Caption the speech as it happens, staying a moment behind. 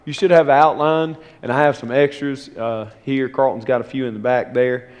You should have an outline, and I have some extras here. Carlton's got a few in the back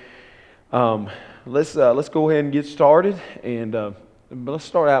there. Let's go ahead and get started, and let's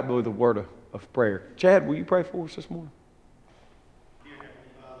start out with a word of prayer. Chad, will you pray for us this morning?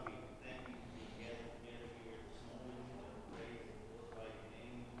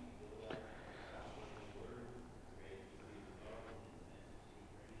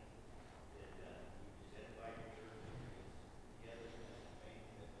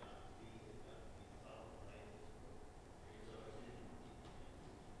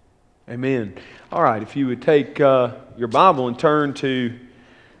 Amen. All right, if you would take your Bible and turn to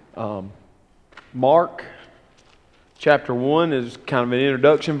Mark chapter 1 is kind of an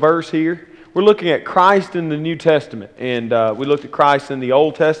introduction verse here. We're looking at Christ in the New Testament, and we looked at Christ in the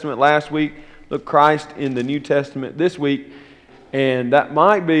Old Testament last week, looked at Christ in the New Testament this week, and that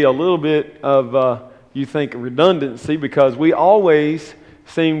might be a little bit of, you think, redundancy, because we always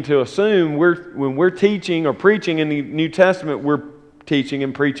seem to assume when we're teaching or preaching in the New Testament, we're teaching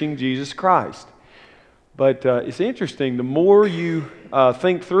and preaching Jesus Christ. But it's interesting, the more you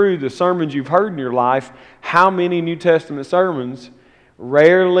think through the sermons you've heard in your life, how many New Testament sermons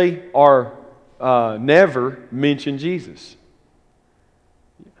rarely or never mention Jesus.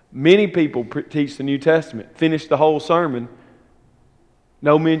 Many people teach the New Testament, finish the whole sermon,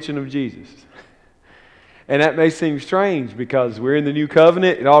 no mention of Jesus. And that may seem strange because we're in the New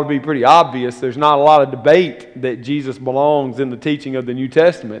Covenant. It ought to be pretty obvious. There's not a lot of debate that Jesus belongs in the teaching of the New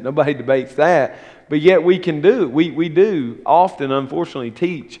Testament. Nobody debates that. But yet we can do it. We do often, unfortunately,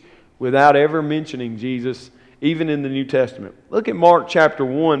 teach without ever mentioning Jesus, even in the New Testament. Look at Mark chapter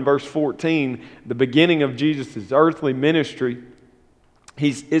 1, verse 14, the beginning of Jesus' earthly ministry.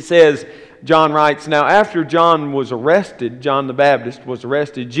 It says, John writes, "Now after John the Baptist was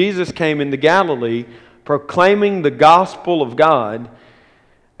arrested, Jesus came into Galilee, proclaiming the gospel of God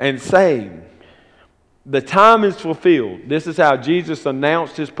and saying, 'The time is fulfilled.'" This is how Jesus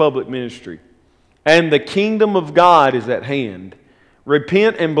announced his public ministry. "And the kingdom of God is at hand.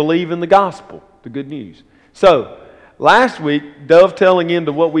 Repent and believe in the gospel," the good news. So, last week, dovetailing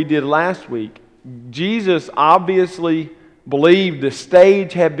into what we did last week, Jesus obviously believed the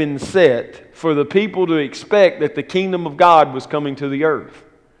stage had been set for the people to expect that the kingdom of God was coming to the earth.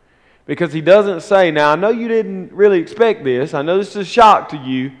 Because he doesn't say, "Now I know you didn't really expect this. I know this is a shock to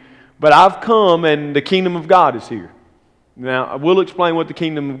you, but I've come and the kingdom of God is here." Now, I will explain what the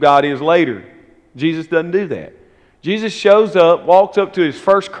kingdom of God is later. Jesus doesn't do that. Jesus shows up, walks up to his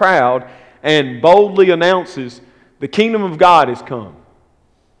first crowd, and boldly announces, "The kingdom of God has come."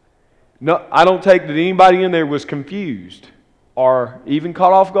 No, I don't take that anybody in there was confused or even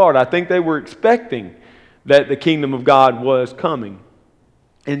caught off guard. I think they were expecting that the kingdom of God was coming.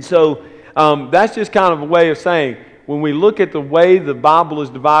 And so that's just kind of a way of saying, when we look at the way the Bible is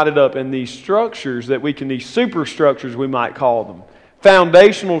divided up and these structures these superstructures we might call them,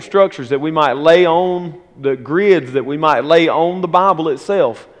 foundational structures that we might lay on, the grids that we might lay on the Bible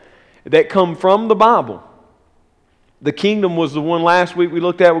itself, that come from the Bible. The kingdom was the one last week we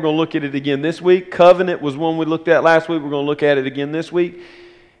looked at. We're going to look at it again this week. Covenant was one we looked at last week. We're going to look at it again this week.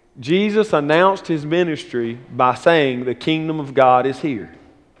 Jesus announced his ministry by saying, "The kingdom of God is here.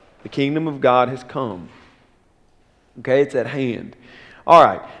 The kingdom of God has come." Okay, it's at hand. All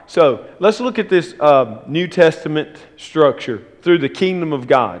right, so let's look at this New Testament structure through the kingdom of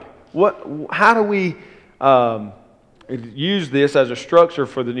God. How do we use this as a structure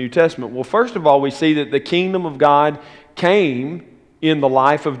for the New Testament? Well, first of all, we see that the kingdom of God came in the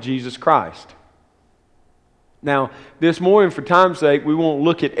life of Jesus Christ. Now, this morning, for time's sake, we won't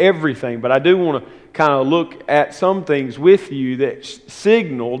look at everything, but I do want to kind of look at some things with you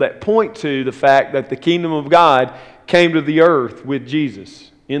that point to the fact that the kingdom of God came to the earth with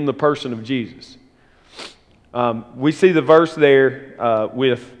Jesus, in the person of Jesus. We see the verse there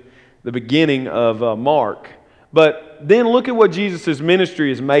with the beginning of Mark. But then look at what Jesus'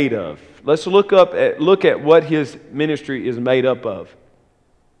 ministry is made of. Let's look at what his ministry is made up of.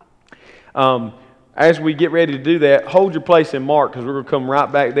 As we get ready to do that, hold your place in Mark, because we're going to come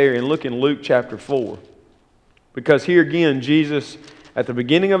right back there and look in Luke chapter 4. Because here again, Jesus, at the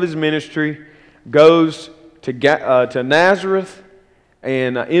beginning of his ministry, goes to Nazareth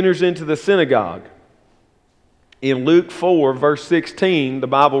and enters into the synagogue. In Luke 4, verse 16, the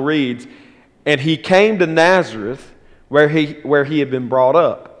Bible reads, "And he came to Nazareth, where he had been brought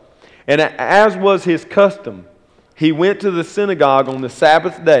up. And as was his custom, he went to the synagogue on the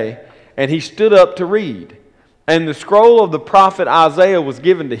Sabbath day, and he stood up to read. And the scroll of the prophet Isaiah was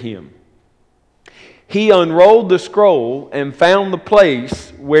given to him. He unrolled the scroll and found the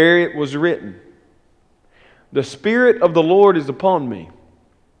place where it was written, 'The Spirit of the Lord is upon me,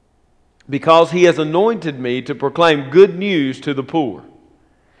 because he has anointed me to proclaim good news to the poor.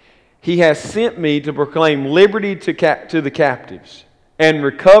 He has sent me to proclaim liberty to the captives and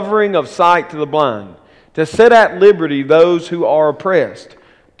recovering of sight to the blind, to set at liberty those who are oppressed,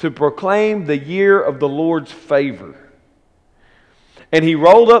 to proclaim the year of the Lord's favor." And he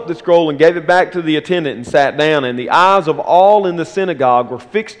rolled up the scroll and gave it back to the attendant and sat down. And the eyes of all in the synagogue were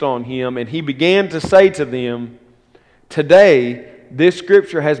fixed on him. And he began to say to them, "Today this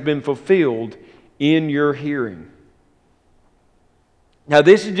scripture has been fulfilled in your hearing." Now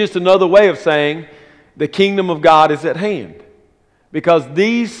this is just another way of saying the kingdom of God is at hand. Because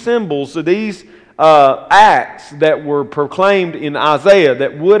these symbols, so these acts that were proclaimed in Isaiah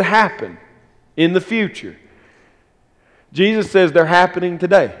that would happen in the future, Jesus says they're happening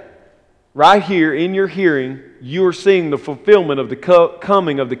today. Right here in your hearing, you are seeing the fulfillment of the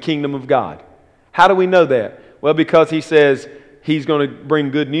coming of the kingdom of God. How do we know that? Well, because he says he's going to bring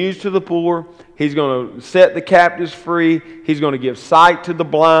good news to the poor. He's going to set the captives free. He's going to give sight to the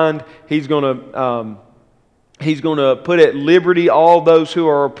blind. He's going to put at liberty all those who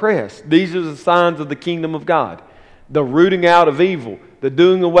are oppressed. These are the signs of the kingdom of God. The rooting out of evil, the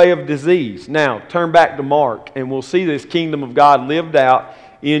doing away of disease. Now, turn back to Mark, and we'll see this kingdom of God lived out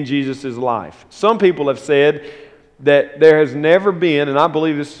in Jesus' life. Some people have said that there has never been, and I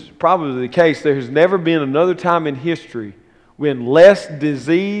believe this is probably the case, there has never been another time in history when less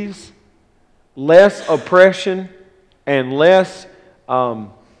disease, less oppression, and less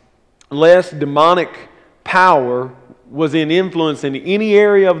demonic power was in influence in any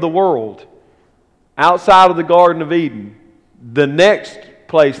area of the world outside of the Garden of Eden. The next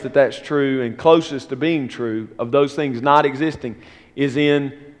place that that's true and closest to being true of those things not existing is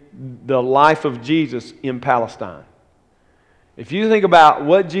in the life of Jesus in Palestine. If you think about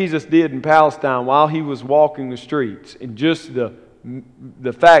what Jesus did in Palestine while he was walking the streets, and just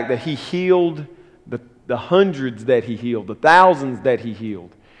the fact that he healed the hundreds that he healed, the thousands that he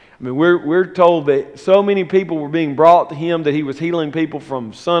healed. I mean, we're told that so many people were being brought to him that he was healing people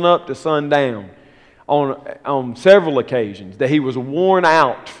from sun up to sundown on several occasions, that he was worn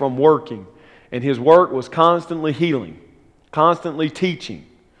out from working, and his work was constantly healing, constantly teaching.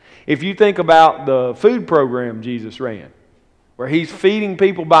 If you think about the food program Jesus ran, where he's feeding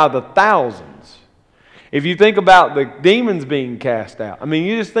people by the thousands. If you think about the demons being cast out, I mean,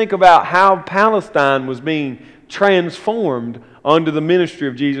 you just think about how Palestine was being transformed under the ministry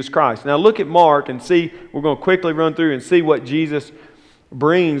of Jesus Christ. Now look at Mark and see, we're going to quickly run through and see what Jesus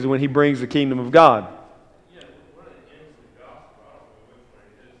brings when he brings the kingdom of God. Yeah, one of the ends of the gospel, I don't know which one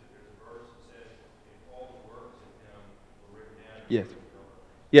it is, there's a verse that says, if all the works of him were written down. Yes.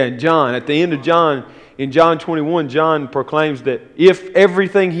 Yeah, in John, at the end of John, in John 21, John proclaims that if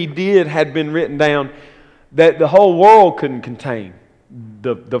everything he did had been written down, that the whole world couldn't contain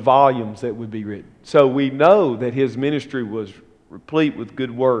the volumes that would be written. So we know that his ministry was replete with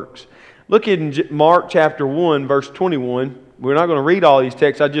good works. Look in Mark chapter 1, verse 21. We're not going to read all these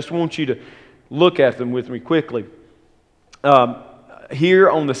texts. I just want you to look at them with me quickly. Here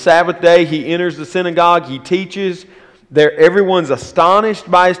on the Sabbath day, he enters the synagogue. He teaches. Everyone's astonished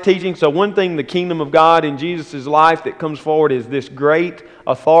by his teaching. So one thing, the kingdom of God in Jesus' life that comes forward is this great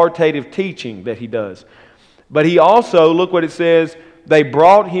authoritative teaching that he does. But he also, look what it says, they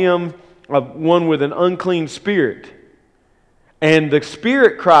brought him one with an unclean spirit. And the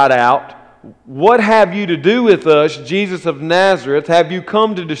spirit cried out, "What have you to do with us, Jesus of Nazareth? Have you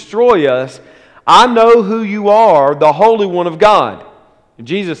come to destroy us? I know who you are, the Holy One of God." And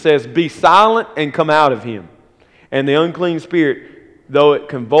Jesus says, "Be silent and come out of him." And the unclean spirit, though it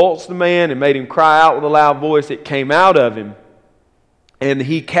convulsed the man and made him cry out with a loud voice, it came out of him. And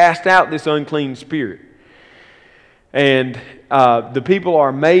he cast out this unclean spirit. And the people are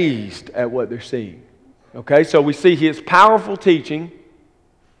amazed at what they're seeing. Okay, so we see his powerful teaching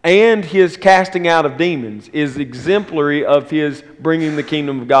and his casting out of demons is exemplary of his bringing the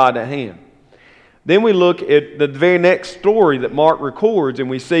kingdom of God at hand. Then we look at the very next story that Mark records, and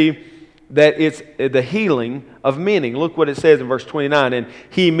we see that it's the healing of many. Look what it says in verse 29. And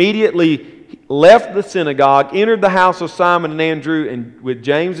he immediately left the synagogue, entered the house of Simon and Andrew and with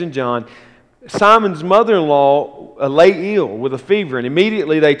James and John. Simon's mother-in-law lay ill with a fever, and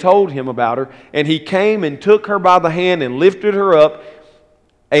immediately they told him about her. And he came and took her by the hand and lifted her up,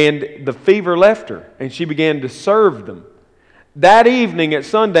 and the fever left her, and she began to serve them. That evening at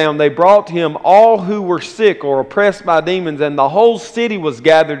sundown, they brought to him all who were sick or oppressed by demons, and the whole city was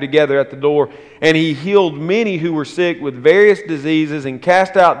gathered together at the door. And he healed many who were sick with various diseases and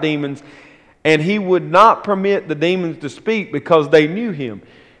cast out demons, and he would not permit the demons to speak because they knew him.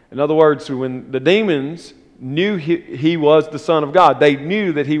 In other words, when the demons knew he was the Son of God. They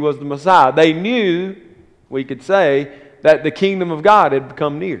knew that he was the Messiah. They knew, we could say, that the kingdom of God had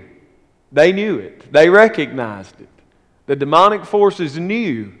become near. They knew it. They recognized it. The demonic forces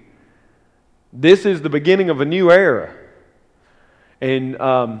knew this is the beginning of a new era. And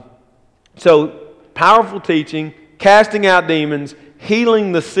so, powerful teaching, casting out demons,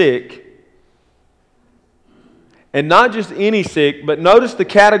 healing the sick. And not just any sick, but notice the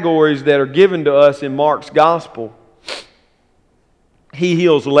categories that are given to us in Mark's gospel. He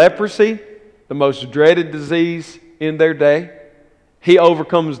heals leprosy, the most dreaded disease in their day. He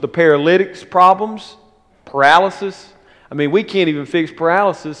overcomes the paralytic's problems, paralysis. I mean, we can't even fix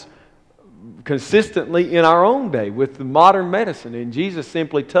paralysis consistently in our own day with the modern medicine. And Jesus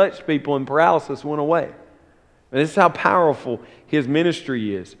simply touched people and paralysis went away. And this is how powerful His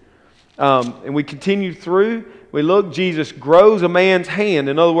ministry is. And we continue through. We look, Jesus grows a man's hand.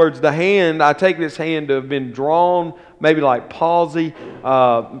 In other words, the hand, I take this hand to have been drawn, maybe like palsy,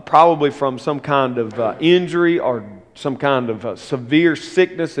 probably from some kind of injury or some kind of severe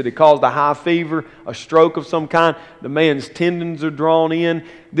sickness that had caused a high fever, a stroke of some kind. The man's tendons are drawn in.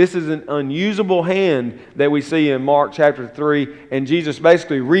 This is an unusable hand that we see in Mark chapter 3, and Jesus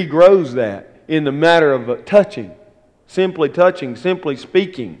basically regrows that in the matter of touching, simply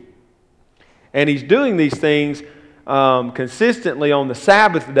speaking. And He's doing these things consistently on the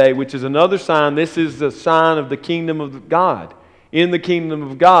Sabbath day, which is another sign. This is the sign of the kingdom of God. In the kingdom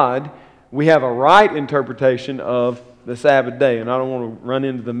of God, we have a right interpretation of the Sabbath day. And I don't want to run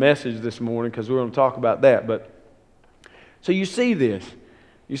into the message this morning because we're going to talk about that. But so you see this.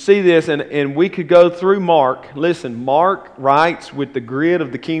 You see this, and we could go through Mark. Listen, Mark writes with the grid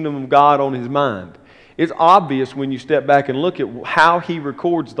of the kingdom of God on his mind. It's obvious when you step back and look at how he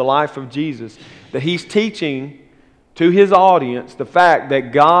records the life of Jesus that he's teaching to his audience the fact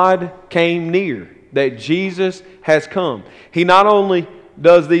that God came near, that Jesus has come. He not only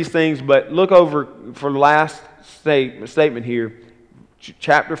does these things, but look over for the last statement here,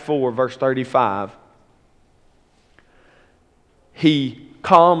 chapter 4, verse 35. He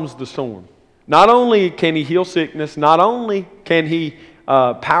calms the storm. Not only can he heal sickness, not only can he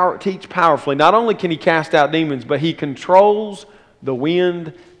teach powerfully, not only can he cast out demons, but he controls the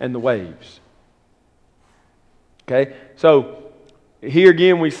wind and the waves. Okay, so here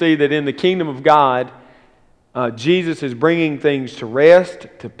again we see that in the kingdom of God, Jesus is bringing things to rest,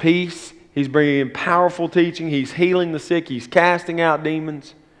 to peace. He's bringing in powerful teaching. He's healing the sick. He's casting out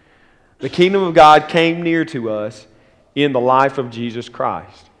demons. The kingdom of God came near to us in the life of Jesus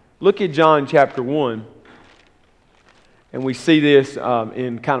Christ. Look at John chapter 1. And we see this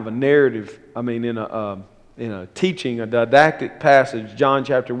in kind of a narrative, in a teaching, a didactic passage, John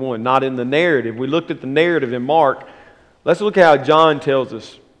chapter 1, not in the narrative. We looked at the narrative in Mark. Let's look at how John tells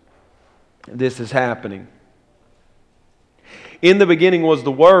us this is happening. In the beginning was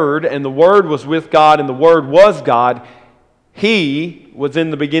the Word, and the Word was with God, and the Word was God. He was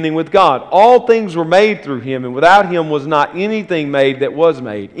in the beginning with God. All things were made through Him, and without Him was not anything made that was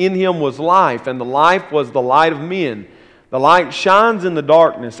made. In Him was life, and the life was the light of men. The light shines in the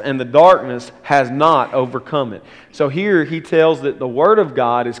darkness, and the darkness has not overcome it. So here he tells that the Word of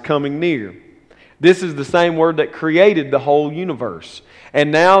God is coming near. This is the same Word that created the whole universe. And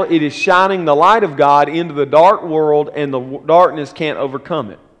now it is shining the light of God into the dark world, and the darkness can't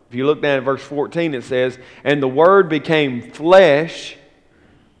overcome it. If you look down at verse 14, it says, "And the Word became flesh,"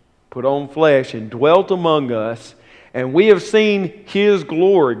 put on flesh, "and dwelt among us. And we have seen His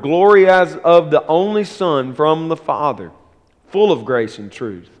glory, glory as of the only Son from the Father, full of grace and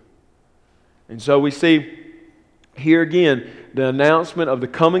truth." And so we see here again, the announcement of the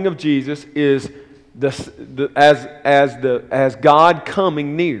coming of Jesus is as God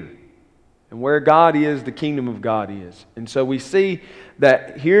coming near. And where God is, the kingdom of God is. And so we see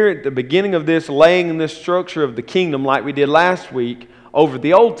that here at the beginning of this, laying in this structure of the kingdom like we did last week over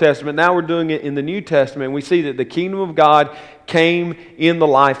the Old Testament, now we're doing it in the New Testament. We see that the kingdom of God came in the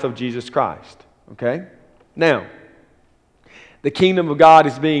life of Jesus Christ. Okay? Now, the kingdom of God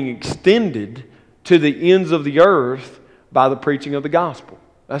is being extended to the ends of the earth by the preaching of the gospel.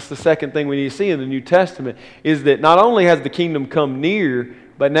 That's the second thing we need to see in the New Testament, is that not only has the kingdom come near,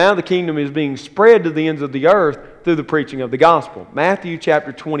 but now the kingdom is being spread to the ends of the earth through the preaching of the gospel. Matthew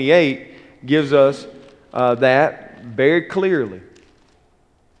chapter 28 gives us that very clearly.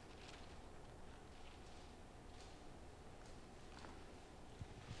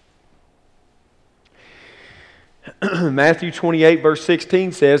 Matthew 28 verse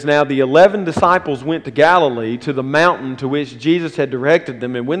 16 says, "Now the 11 disciples went to Galilee, to the mountain to which Jesus had directed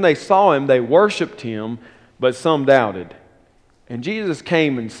them. And when they saw Him, they worshipped Him, but some doubted. And Jesus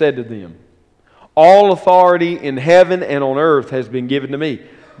came and said to them, All authority in heaven and on earth has been given to me.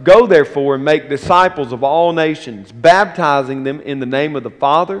 Go therefore and make disciples of all nations, baptizing them in the name of the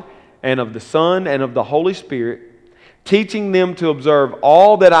Father and of the Son and of the Holy Spirit, teaching them to observe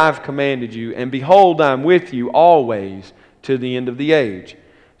all that I have commanded you, and behold, I am with you always to the end of the age.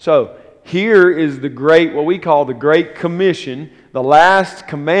 So, here is the great, what we call the Great Commission, the last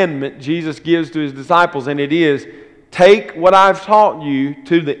commandment Jesus gives to His disciples, and it is, take what I've taught you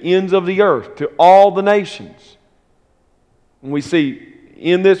to the ends of the earth, to all the nations. And we see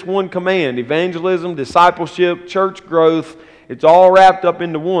in this one command, evangelism, discipleship, church growth, it's all wrapped up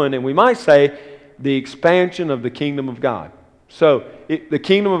into one, and we might say the expansion of the kingdom of God. So, the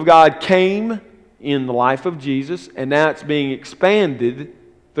kingdom of God came in the life of Jesus, and now it's being expanded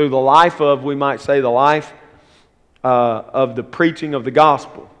through the life of, we might say, the life of the preaching of the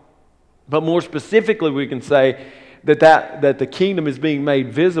gospel. But more specifically, we can say that the kingdom is being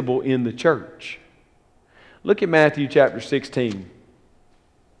made visible in the church. Look at Matthew chapter 16.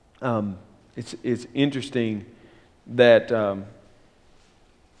 It's interesting that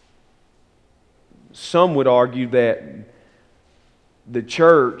some would argue that the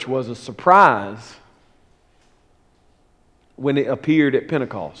church was a surprise when it appeared at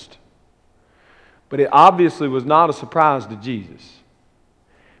Pentecost. But it obviously was not a surprise to Jesus,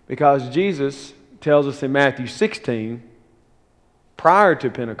 because Jesus tells us in Matthew 16, prior to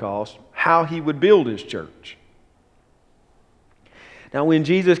Pentecost, how He would build His church. Now, when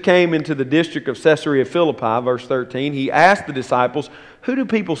Jesus came into the district of Caesarea Philippi, verse 13, He asked the disciples, who do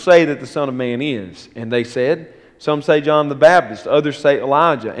people say that the Son of Man is? And they said, some say John the Baptist, others say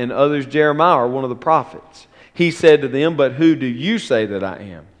Elijah, and others Jeremiah or one of the prophets. He said to them, but who do you say that I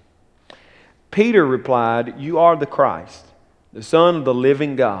am? Peter replied, you are the Christ, the Son of the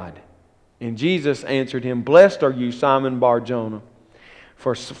living God. And Jesus answered him, blessed are you, Simon Bar-Jonah,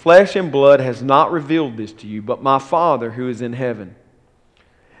 for flesh and blood has not revealed this to you, but my Father who is in heaven.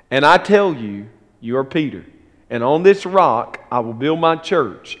 And I tell you, you are Peter, and on this rock I will build my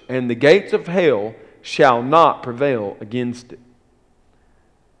church, and the gates of hell shall not prevail against it.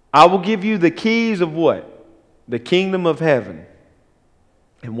 I will give you the keys of what? The kingdom of heaven.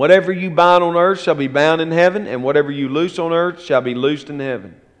 And whatever you bind on earth shall be bound in heaven, and whatever you loose on earth shall be loosed in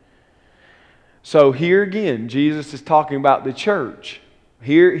heaven. So here again, Jesus is talking about the church.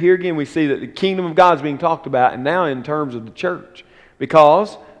 Here again we see that the kingdom of God is being talked about, and now in terms of the church.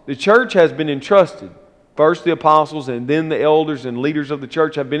 Because the church has been entrusted, first the apostles and then the elders and leaders of the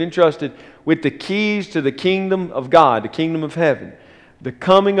church have been entrusted with the keys to the kingdom of God, the kingdom of heaven. The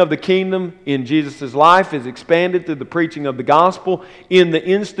coming of the kingdom in Jesus' life is expanded through the preaching of the gospel. In the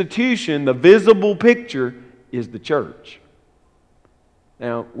institution, the visible picture is the church.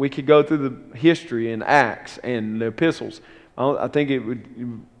 Now, we could go through the history in Acts and the epistles. I think it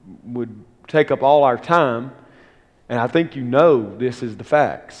would take up all our time, and I think you know this is the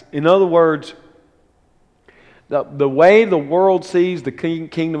facts. In other words, the way the world sees the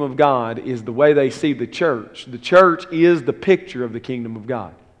kingdom of God is the way they see the church. The church is the picture of the kingdom of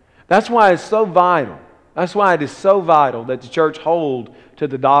God. That's why it's so vital. That's why it is so vital that the church hold to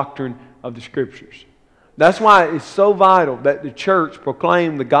the doctrine of the Scriptures. That's why it's so vital that the church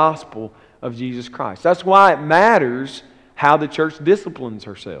proclaim the gospel of Jesus Christ. That's why it matters how the church disciplines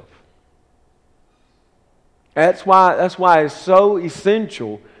herself. That's why it's so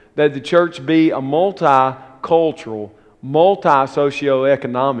essential that the church be a multicultural,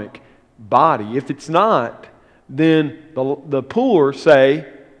 multi-socioeconomic body. If it's not, then the poor say,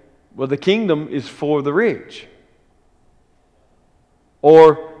 well, the kingdom is for the rich.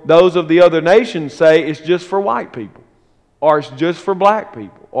 Or those of the other nations say it's just for white people, or it's just for black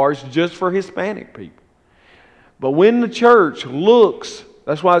people, or it's just for Hispanic people. But when the church looks,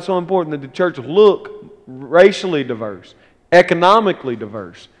 that's why it's so important that the church look racially diverse, economically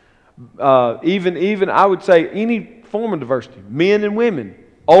diverse, even I would say any form of diversity, men and women,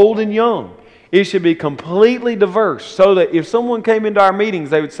 old and young. It should be completely diverse so that if someone came into our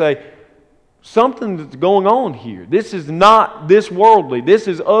meetings, they would say, something's going on here. This is not this worldly. This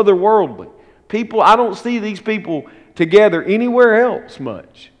is otherworldly. People, I don't see these people together anywhere else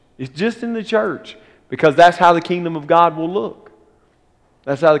much. It's just in the church, because that's how the kingdom of God will look.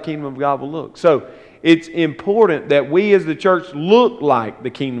 That's how the kingdom of God will look. So it's important that we as the church look like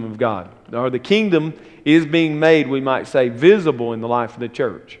the kingdom of God. Or the kingdom is being made, we might say, visible in the life of the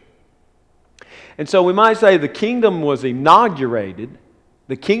church. And so we might say the kingdom was inaugurated.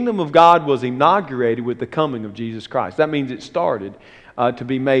 The kingdom of God was inaugurated with the coming of Jesus Christ. That means it started to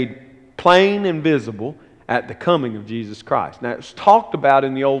be made plain and visible at the coming of Jesus Christ. Now, it's talked about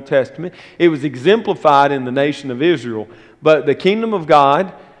in the Old Testament. It was exemplified in the nation of Israel. But the kingdom of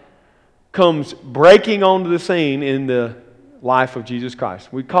God comes breaking onto the scene in the life of Jesus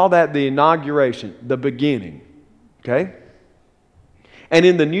Christ. We call that the inauguration, the beginning. Okay? And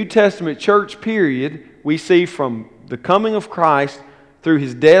in the New Testament church period, we see from the coming of Christ through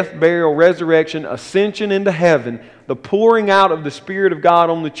His death, burial, resurrection, ascension into heaven, the pouring out of the Spirit of God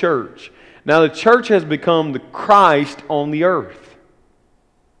on the church. Now the church has become the Christ on the earth.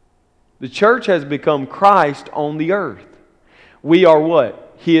 The church has become Christ on the earth. We are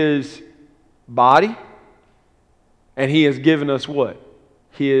what? His body. And He has given us what?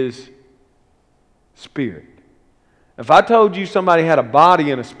 His Spirit. If I told you somebody had a body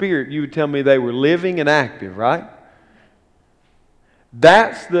and a spirit, you would tell me they were living and active, right?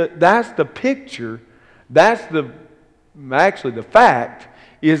 That's the picture. Actually the fact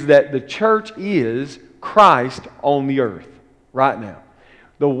is that the church is Christ on the earth right now.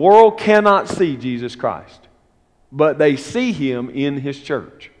 The world cannot see Jesus Christ, but they see Him in His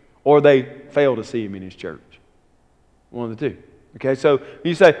church, or they fail to see Him in His church. One of the two. Okay, so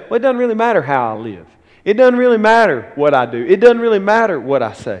you say, well, it doesn't really matter how I live. It doesn't really matter what I do. It doesn't really matter what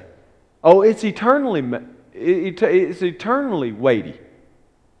I say. Oh, it's eternally weighty.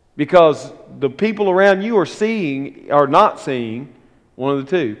 Because the people around you are not seeing one of the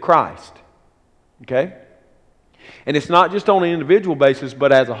two, Christ. Okay? And it's not just on an individual basis,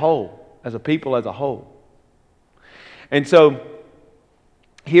 but as a whole, as a people as a whole. And so,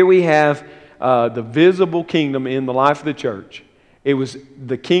 here we have the visible kingdom in the life of the church. It was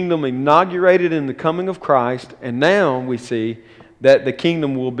the kingdom inaugurated in the coming of Christ, and now we see that the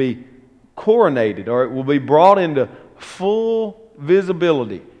kingdom will be coronated, or it will be brought into full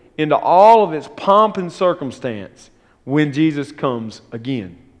visibility, into all of its pomp and circumstance when Jesus comes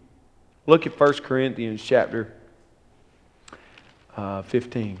again. Look at 1 Corinthians chapter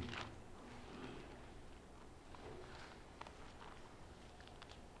 15.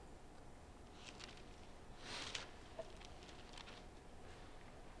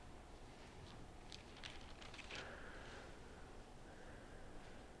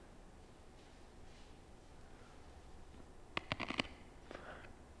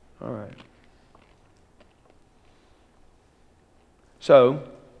 All right. So,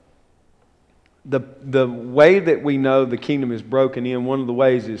 the way that we know the kingdom is broken in, one of the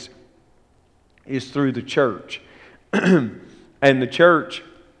ways is through the church. And the church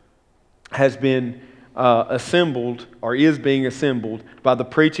has been assembled, or is being assembled, by the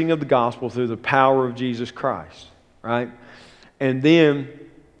preaching of the gospel through the power of Jesus Christ. Right? And then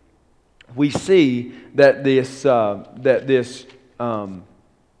we see that this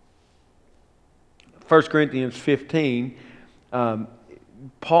 1 Corinthians 15,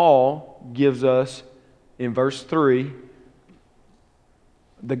 Paul gives us, in verse 3,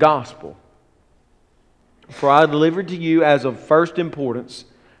 the gospel. For I delivered to you as of first importance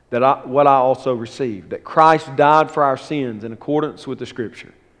what I also received, that Christ died for our sins in accordance with the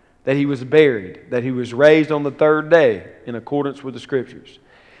Scripture, that He was buried, that He was raised on the third day in accordance with the Scriptures,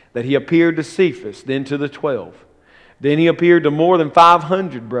 that He appeared to Cephas, then to the 12. Then He appeared to more than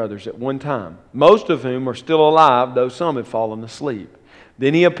 500 brothers at one time, most of whom are still alive, though some have fallen asleep.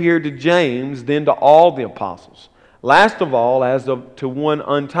 Then He appeared to James, then to all the apostles. Last of all, to one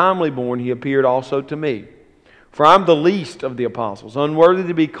untimely born, He appeared also to me. For I am the least of the apostles, unworthy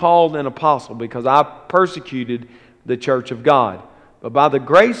to be called an apostle, because I persecuted the church of God. But by the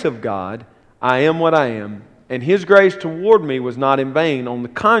grace of God, I am what I am, and His grace toward me was not in vain. On the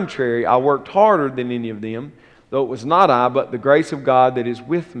contrary, I worked harder than any of them, though it was not I, but the grace of God that is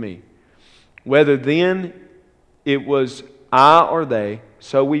with me. Whether then it was I or they,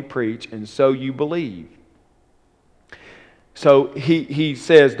 so we preach, and so you believe. So he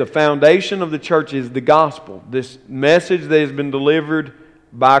says the foundation of the church is the gospel, this message that has been delivered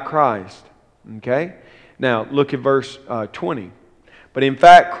by Christ. Okay? Now, look at verse 20. But in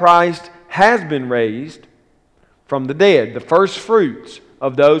fact, Christ has been raised from the dead, the first fruits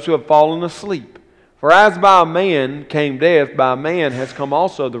of those who have fallen asleep. For as by a man came death, by a man has come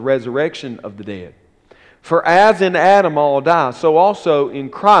also the resurrection of the dead. For as in Adam all die, so also in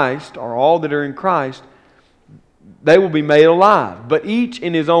Christ, or all that are in Christ, they will be made alive, but each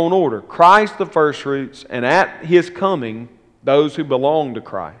in his own order. Christ the firstfruits, and at His coming, those who belong to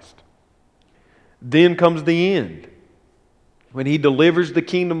Christ. Then comes the end, when He delivers the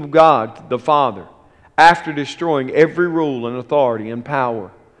kingdom of God, the Father, after destroying every rule and authority and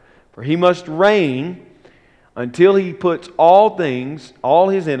power. For He must reign until He puts all things, all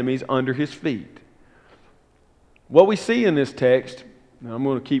His enemies, under His feet. What we see in this text, now I'm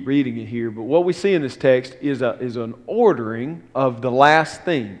going to keep reading it here, but what we see in this text is an ordering of the last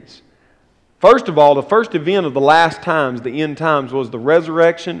things. First of all, the first event of the last times, the end times, was the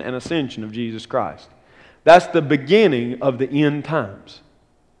resurrection and ascension of Jesus Christ. That's the beginning of the end times.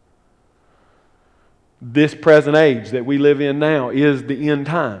 This present age that we live in now is the end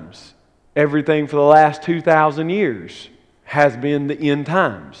times. Everything for the last 2,000 years has been the end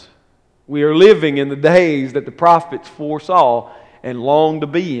times. We are living in the days that the prophets foresaw and longed to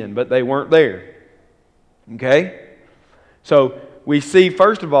be in, but they weren't there. Okay? So we see,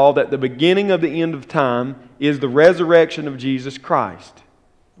 first of all, that the beginning of the end of time is the resurrection of Jesus Christ.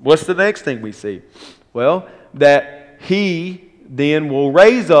 What's the next thing we see? Well, that He then will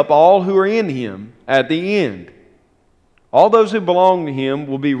raise up all who are in Him at the end. All those who belong to Him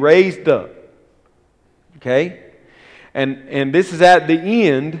will be raised up. Okay? And this is at the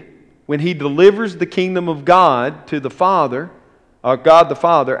end when He delivers the kingdom of God to the Father, or God the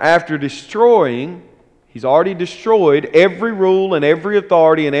Father, after destroying, He's already destroyed every rule and every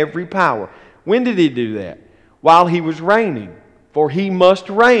authority and every power. When did He do that? While He was reigning. For He must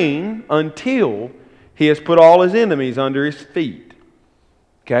reign until He has put all His enemies under His feet.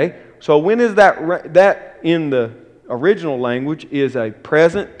 Okay? So when is that? That in the original language is a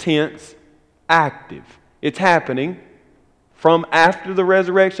present tense active. It's happening from after the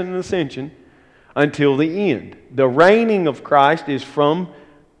resurrection and ascension until the end. The reigning of Christ is from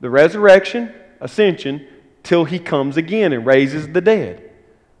the resurrection, ascension, till He comes again and raises the dead.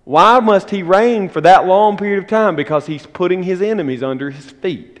 Why must He reign for that long period of time? Because He's putting His enemies under His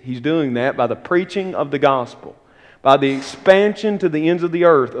feet. He's doing that by the preaching of the gospel, by the expansion to the ends of the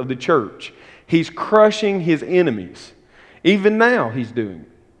earth of the church. He's crushing His enemies. Even now He's doing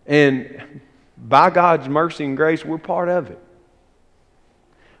it. And by God's mercy and grace, we're part of it.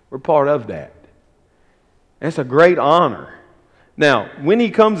 We're part of that. That's a great honor. Now, when He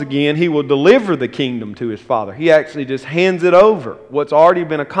comes again, He will deliver the kingdom to His Father. He actually just hands it over, what's already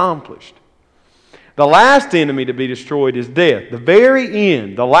been accomplished. The last enemy to be destroyed is death. The very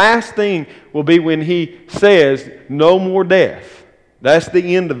end, the last thing will be when He says, no more death. That's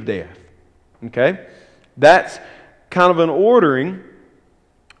the end of death. Okay? That's kind of an ordering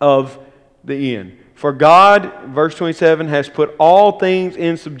of the end. For God, verse 27, has put all things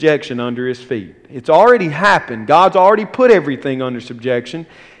in subjection under His feet. It's already happened. God's already put everything under subjection.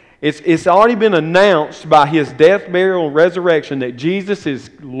 It's already been announced by His death, burial, and resurrection that Jesus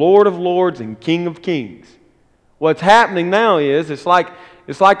is Lord of lords and King of kings. What's happening now is, it's like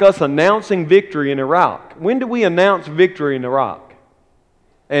us announcing victory in Iraq. When did we announce victory in Iraq?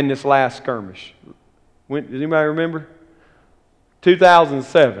 In this last skirmish. Does anybody remember?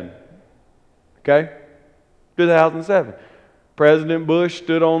 2007. Okay? 2007. President Bush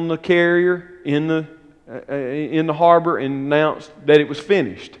stood on the carrier in the harbor and announced that it was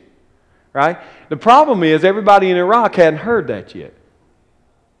finished. Right? The problem is everybody in Iraq hadn't heard that yet.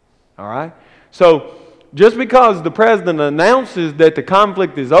 All right? So, just because the president announces that the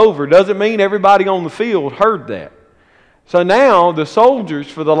conflict is over doesn't mean everybody on the field heard that. So now the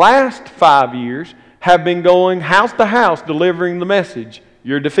soldiers for the last 5 years have been going house to house delivering the message,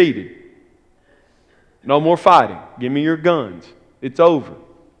 you're defeated. No more fighting. Give me your guns. It's over.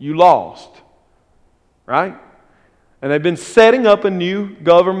 You lost. Right? And they've been setting up a new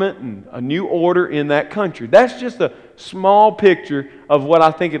government and a new order in that country. That's just a small picture of what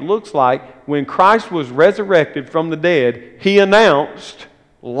I think it looks like when Christ was resurrected from the dead. He announced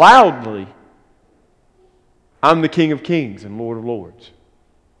loudly, I'm the King of kings and Lord of lords.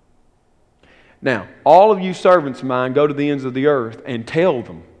 Now, all of you servants of mine, go to the ends of the earth and tell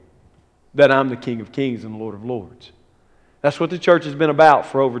them that I'm the King of kings and Lord of lords. That's what the church has been about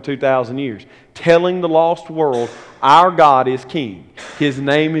for over 2,000 years. Telling the lost world, our God is King. His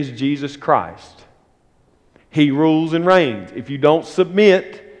name is Jesus Christ. He rules and reigns. If you don't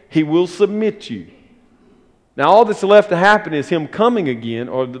submit, He will submit you. Now all that's left to happen is Him coming again,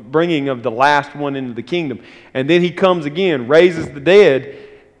 or the bringing of the last one into the kingdom. And then He comes again, raises the dead,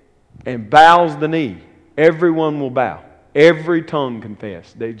 and bows the knee. Everyone will bow. Every tongue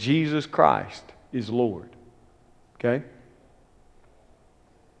confess that Jesus Christ is Lord. Okay?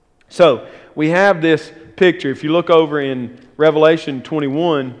 So, we have this picture. If you look over in Revelation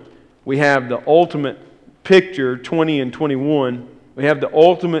 21, we have the ultimate picture, 20 and 21. We have the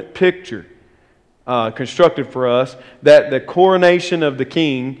ultimate picture constructed for us that the coronation of the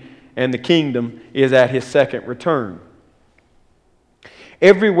king and the kingdom is at His second return.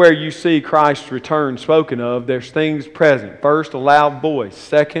 Everywhere you see Christ's return spoken of, there's things present. First, a loud voice.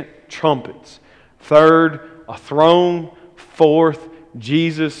 Second, trumpets. Third, a throne. Fourth,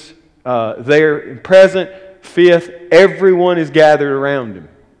 Jesus there present. Fifth, everyone is gathered around Him.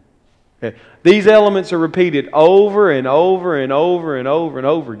 Okay. These elements are repeated over and over and over and over and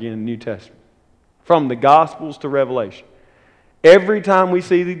over again in the New Testament. from the Gospels to Revelation. Every time we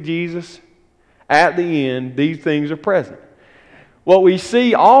see Jesus at the end, these things are present. What we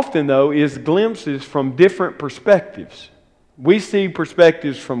see often, though, is glimpses from different perspectives. We see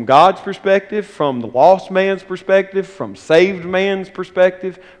perspectives from God's perspective, from the lost man's perspective, from saved man's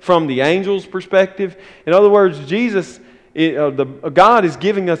perspective, from the angel's perspective. In other words, God is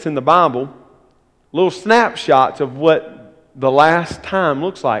giving us in the Bible little snapshots of what the last time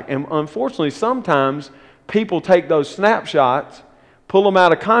looks like. And unfortunately, sometimes people take those snapshots, pull them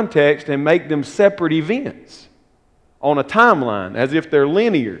out of context, and make them separate events on a timeline, as if they're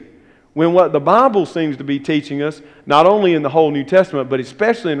linear. When what the Bible seems to be teaching us, not only in the whole New Testament, but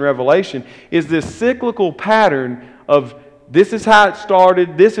especially in Revelation, is this cyclical pattern of this is how it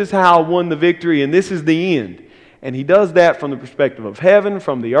started, this is how I won the victory, and this is the end. And He does that from the perspective of heaven,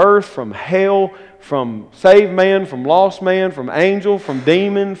 from the earth, from hell, from saved man, from lost man, from angel, from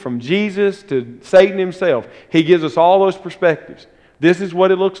demon, from Jesus to Satan himself. He gives us all those perspectives. This is what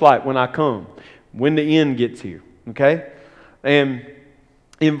it looks like when I come, when the end gets here. Okay? And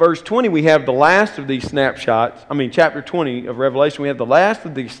in verse 20, we have the last of these snapshots. Chapter 20 of Revelation, we have the last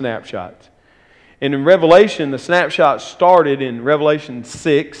of these snapshots. And in Revelation, the snapshots started in Revelation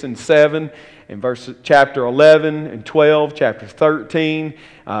 6 and 7, in chapter 11 and 12, chapter 13.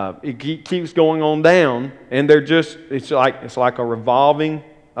 It keeps going on down, and it's like a revolving.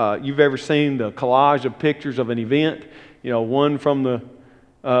 You've ever seen the collage of pictures of an event? One from the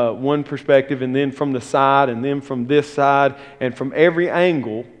one perspective, and then from the side, and then from this side, and from every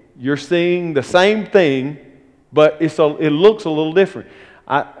angle, you're seeing the same thing, but it looks a little different.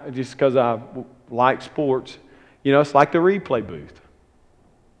 Just because I like sports, it's like the replay booth.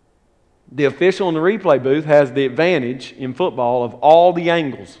 The official in the replay booth has the advantage in football of all the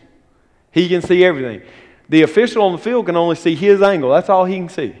angles. He can see everything. The official on the field can only see his angle. That's all he can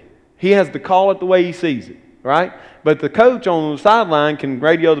see. He has to call it the way he sees it, right? But the coach on the sideline can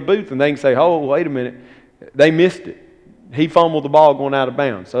radio the booth, and they can say, oh, wait a minute, they missed it. He fumbled the ball going out of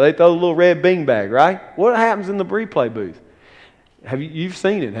bounds. So they throw a little red beanbag, right? What happens in the replay booth? You've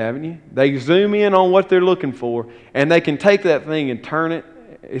seen it, haven't you? They zoom in on what they're looking for, and they can take that thing and turn it.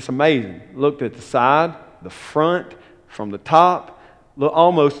 It's amazing. Looked at the side, the front, from the top,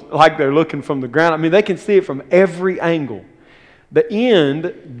 almost like they're looking from the ground. They can see it from every angle. The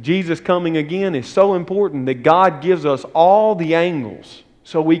end, Jesus coming again, is so important that God gives us all the angles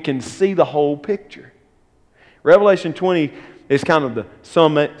so we can see the whole picture. Revelation 20 is kind of the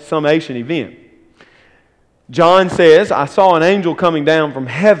summation event. John says, I saw an angel coming down from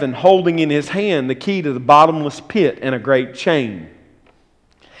heaven holding in his hand the key to the bottomless pit and a great chain.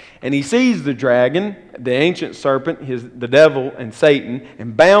 And he seized the dragon, the ancient serpent, the devil and Satan,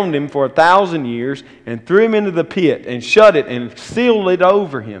 and bound him for 1,000 years, and threw him into the pit, and shut it, and sealed it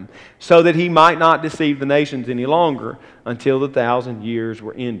over him, so that he might not deceive the nations any longer until the 1,000 years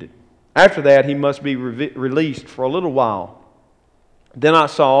were ended. After that, he must be released for a little while. Then I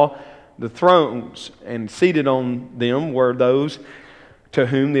saw the thrones, and seated on them were those to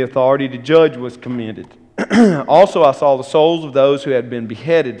whom the authority to judge was commended. Also I saw the souls of those who had been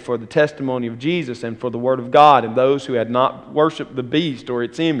beheaded for the testimony of Jesus and for the word of God, and those who had not worshipped the beast or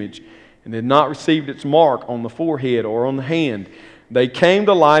its image, and had not received its mark on the forehead or on the hand. They came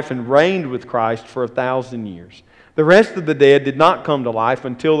to life and reigned with Christ for 1,000 years. The rest of the dead did not come to life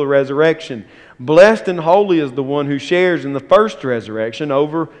until the resurrection. Blessed and holy is the one who shares in the first resurrection.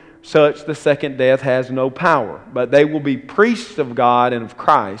 Over such the second death has no power, but they will be priests of God and of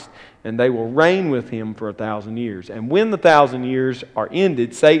Christ, and they will reign with Him for 1,000 years. And when the 1,000 years are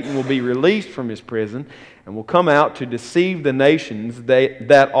ended, Satan will be released from his prison and will come out to deceive the nations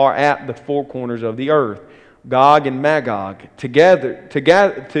that are at the four corners of the earth, Gog and Magog, to gather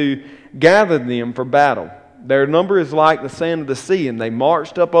them for battle. Their number is like the sand of the sea, and they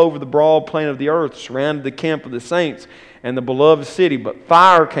marched up over the broad plain of the earth, surrounded the camp of the saints and the beloved city. But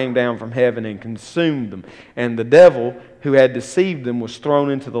fire came down from heaven and consumed them. And the devil who had deceived them was thrown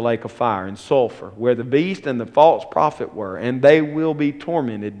into the lake of fire and sulfur, where the beast and the false prophet were, and they will be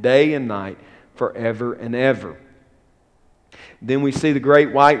tormented day and night forever and ever. Then we see the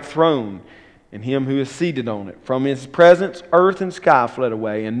great white throne and Him who is seated on it. From His presence, earth and sky fled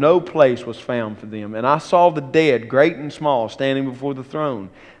away, and no place was found for them. And I saw the dead, great and small, standing before the throne.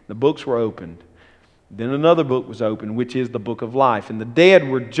 The books were opened. Then another book was opened, which is the book of life. And the dead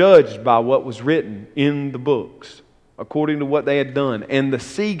were judged by what was written in the books, according to what they had done. And the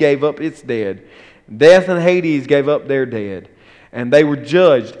sea gave up its dead. Death and Hades gave up their dead. And they were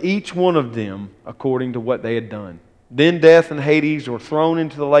judged, each one of them, according to what they had done. Then death and Hades were thrown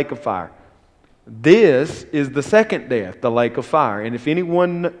into the lake of fire. This is the second death, the lake of fire. And if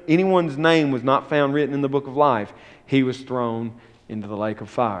anyone's name was not found written in the book of life, he was thrown into the lake of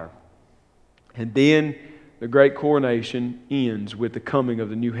fire. And then the great coronation ends with the coming of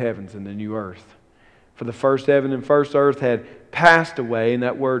the new heavens and the new earth. For the first heaven and first earth had passed away, and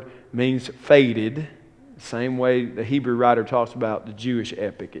that word means faded. Same way the Hebrew writer talks about the Jewish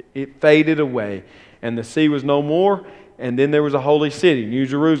epic. It faded away, and the sea was no more. And then there was a holy city, New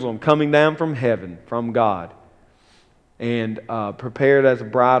Jerusalem, coming down from heaven, from God, and prepared as a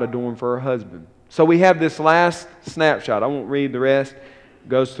bride adorned for her husband. So we have this last snapshot. I won't read the rest. It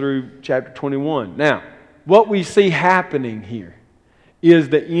goes through chapter 21. Now, what we see happening here is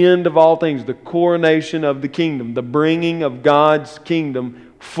the end of all things, the coronation of the kingdom, the bringing of God's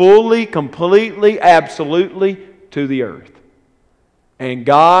kingdom fully, completely, absolutely to the earth. And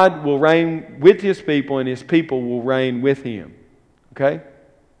God will reign with His people, and His people will reign with Him. Okay?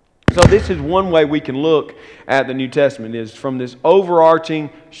 So this is one way we can look at the New Testament, is from this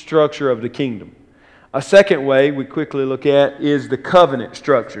overarching structure of the kingdom. A second way we quickly look at is the covenant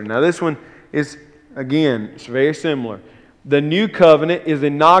structure. Now this one is, again, it's very similar. The new covenant is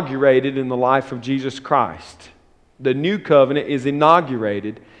inaugurated in the life of Jesus Christ. The new covenant is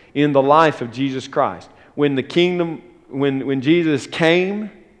inaugurated in the life of Jesus Christ. When the kingdom... When Jesus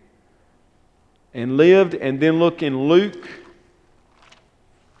came and lived, and then look in Luke,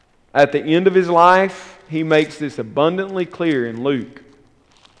 at the end of His life, He makes this abundantly clear in Luke.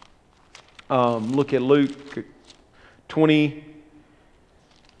 Look at Luke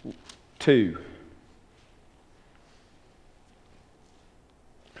 22.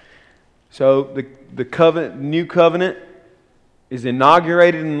 So the covenant, new covenant is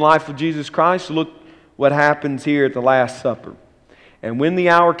inaugurated in the life of Jesus Christ. Look what happens here at the Last Supper. And when the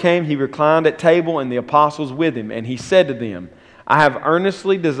hour came, He reclined at table, and the apostles with Him. And He said to them, I have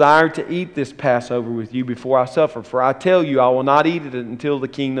earnestly desired to eat this Passover with you before I suffer. For I tell you, I will not eat it until the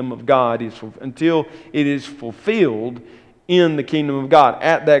kingdom of God until it is fulfilled in the kingdom of God,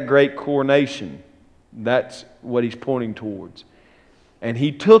 at that great coronation. That's what He's pointing towards. And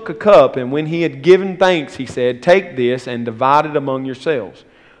He took a cup, and when He had given thanks, He said, take this and divide it among yourselves.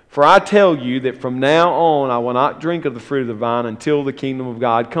 For I tell you that from now on I will not drink of the fruit of the vine until the kingdom of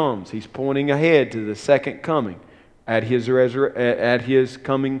God comes. He's pointing ahead to the second coming, at His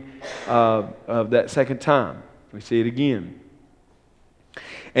coming of that second time. We see it again.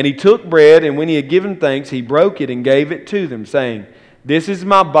 And He took bread, and when He had given thanks, He broke it and gave it to them, saying, this is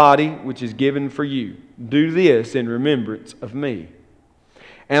my body, which is given for you. Do this in remembrance of me.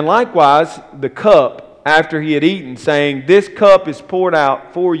 And likewise the cup, after He had eaten, saying, this cup is poured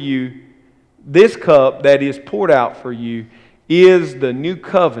out for you. This cup that is poured out for you is the new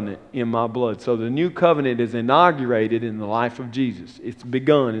covenant in my blood. So the new covenant is inaugurated in the life of Jesus. It's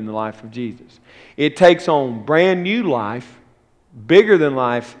begun in the life of Jesus. It takes on brand new life, bigger than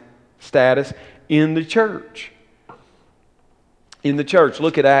life status in the church. In the church,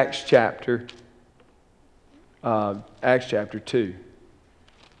 look at Acts chapter 2.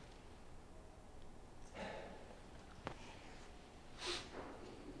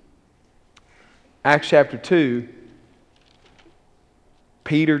 Acts chapter 2,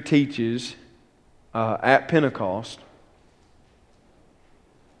 Peter teaches at Pentecost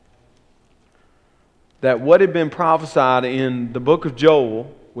that what had been prophesied in the book of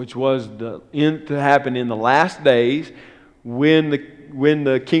Joel, which was to happen in the last days when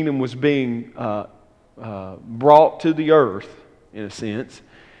the kingdom was being brought to the earth, in a sense,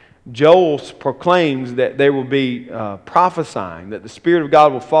 Joel proclaims that there will be prophesying, that the Spirit of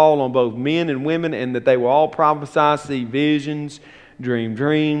God will fall on both men and women, and that they will all prophesy, see visions, dream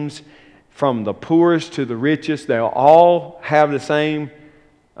dreams, from the poorest to the richest. They'll all have the same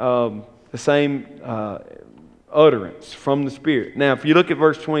utterance from the Spirit. Now, if you look at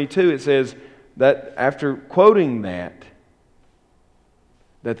verse 22, it says that after quoting that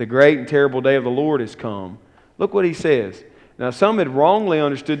the great and terrible day of the Lord has come, look what he says. Now, some had wrongly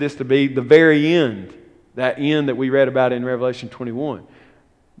understood this to be the very end, that end that we read about in Revelation 21.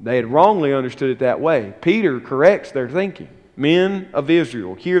 They had wrongly understood it that way. Peter corrects their thinking. Men of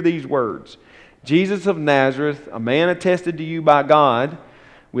Israel, hear these words. Jesus of Nazareth, a man attested to you by God,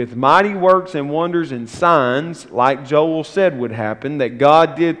 with mighty works and wonders and signs, like Joel said would happen, that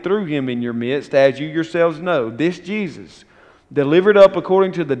God did through Him in your midst, as you yourselves know. This Jesus, delivered up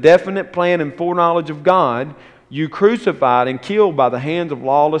according to the definite plan and foreknowledge of God, you crucified and killed by the hands of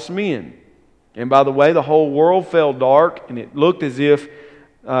lawless men. And by the way, the whole world fell dark, and it looked as if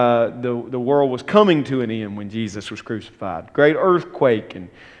the world was coming to an end when Jesus was crucified. Great earthquake,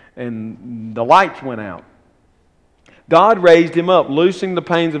 and the lights went out. God raised him up, loosing the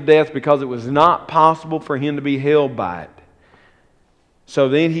pains of death because it was not possible for him to be held by it. So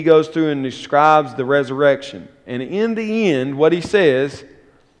then he goes through and describes the resurrection. And in the end, what he says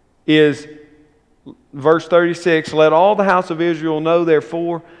is, verse 36, let all the house of Israel know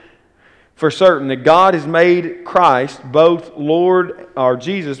therefore for certain that God has made Christ, both Lord, or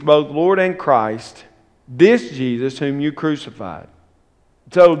Jesus, both Lord and Christ, this Jesus whom you crucified.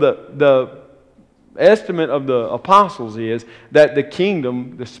 So the estimate of the apostles is that the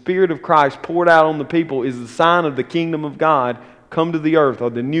kingdom, the Spirit of Christ poured out on the people, is the sign of the kingdom of God come to the earth, or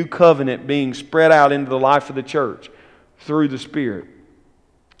the new covenant being spread out into the life of the church through the Spirit.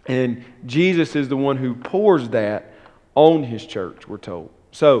 And Jesus is the one who pours that on His church, we're told.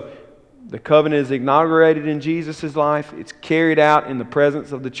 So the covenant is inaugurated in Jesus' life. It's carried out in the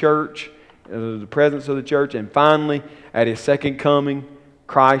presence of the church, and finally, at His second coming,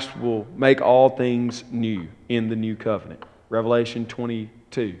 Christ will make all things new in the new covenant. Revelation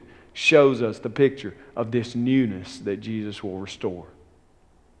 22 shows us the picture of this newness that Jesus will restore.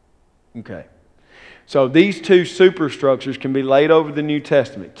 Okay. So these two superstructures can be laid over the New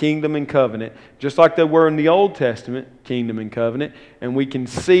Testament, kingdom and covenant, just like they were in the Old Testament, kingdom and covenant, and we can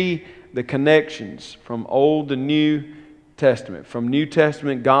see the connections from Old to New Testament, from New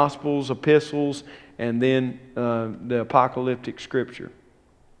Testament Gospels, epistles, and then the apocalyptic Scripture.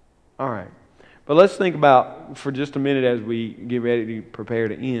 All right. But let's think about, for just a minute as we get ready to prepare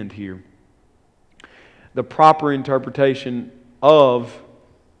to end here, the proper interpretation of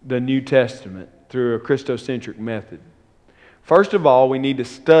the New Testament through a Christocentric method. First of all, we need to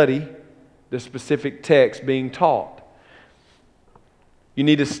study the specific text being taught. You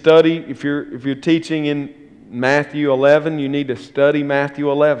need to study, if you're teaching in Matthew 11, you need to study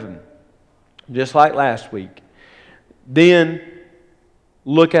Matthew 11, just like last week. Then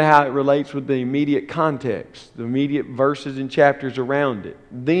look at how it relates with the immediate context, the immediate verses and chapters around it.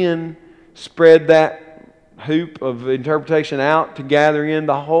 Then spread that hoop of interpretation out to gather in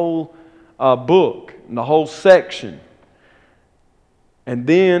the whole book, and the whole section. And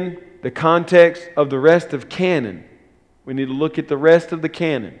then the context of the rest of canon. We need to look at the rest of the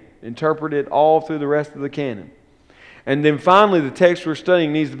canon, interpret it all through the rest of the canon. And then finally, the text we're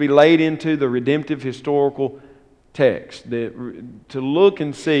studying needs to be laid into the redemptive historical text, to look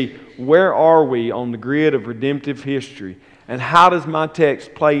and see where are we on the grid of redemptive history, and how does my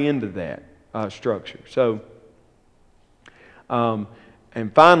text play into that structure. So,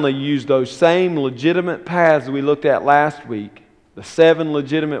 and finally, use those same legitimate paths we looked at last week, the 7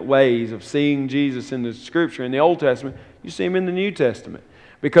 legitimate ways of seeing Jesus in the Scripture in the Old Testament. You see Him in the New Testament,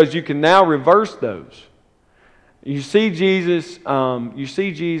 because you can now reverse those. You see Jesus, and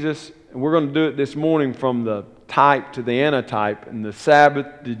we're going to do it this morning from the type to the antitype and the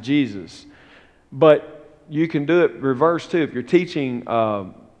Sabbath to Jesus. But you can do it reverse too. If you're teaching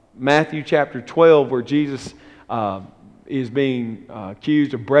Matthew chapter 12, where Jesus is being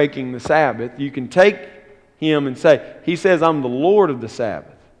accused of breaking the Sabbath, you can take Him and say, He says, I'm the Lord of the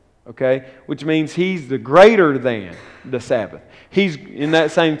Sabbath. Okay? Which means He's the greater than the Sabbath. He's, in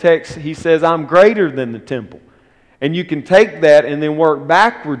that same text, He says, I'm greater than the temple. And you can take that and then work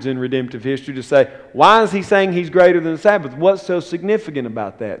backwards in redemptive history to say, why is He saying He's greater than the Sabbath? What's so significant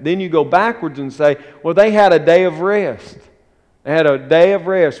about that? Then you go backwards and say, well, they had a day of rest. They had a day of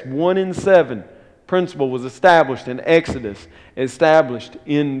rest. 1 in 7 principle was established in Exodus, established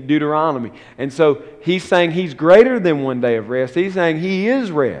in Deuteronomy. And so He's saying He's greater than 1 day of rest. He's saying He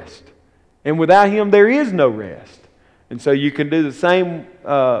is rest. And without Him, there is no rest. And so you can do the same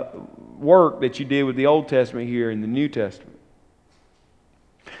work that you did with the Old Testament here in the New Testament.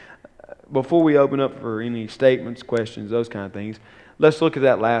 Before we open up for any statements, questions, those kind of things, let's look at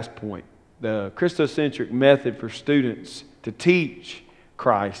that last point. The Christocentric method for students to teach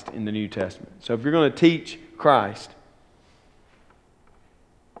Christ in the New Testament. So if you're going to teach Christ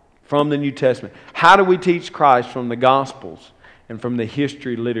from the New Testament, how do we teach Christ from the Gospels and from the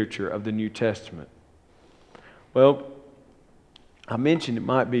history literature of the New Testament? Well, I mentioned it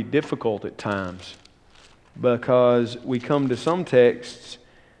might be difficult at times because we come to some texts,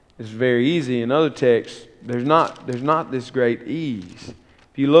 it's very easy. In other texts, there's not this great ease.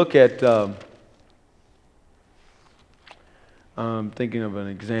 If you look at, I'm thinking of an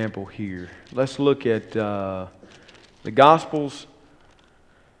example here. Let's look at the Gospels.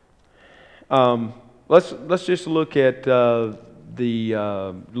 Let's just look at the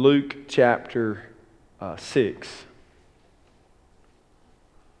Luke chapter 6.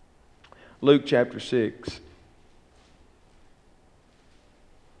 Luke chapter 6.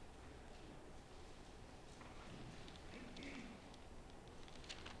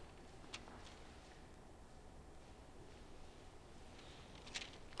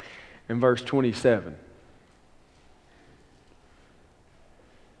 in verse 27.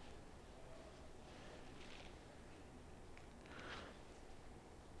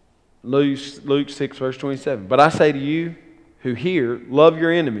 Luke 6, verse 27. But I say to you who hear, love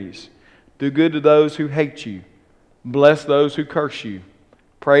your enemies. Do good to those who hate you. Bless those who curse you.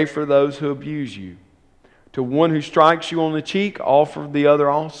 Pray for those who abuse you. To one who strikes you on the cheek, offer the other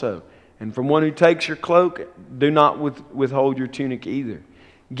also. And from one who takes your cloak, do not withhold your tunic either.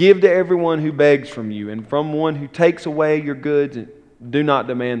 Give to everyone who begs from you, and from one who takes away your goods, do not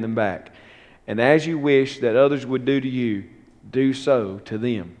demand them back. And as you wish that others would do to you, do so to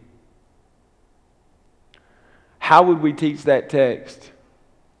them. How would we teach that text?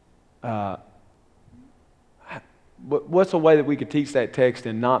 What's a way that we could teach that text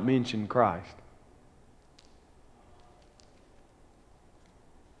and not mention Christ?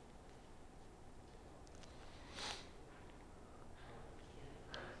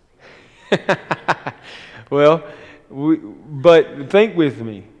 Well, but think with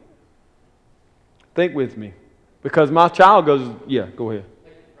me. Think with me. Because my child goes, yeah, go ahead.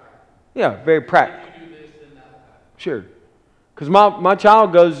 Yeah, very practical. Sure. Because my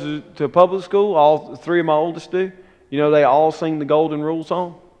child goes to public school, all three of my oldest do. You know, they all sing the Golden Rule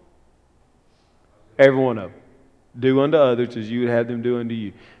song. Every one of them. Do unto others as you would have them do unto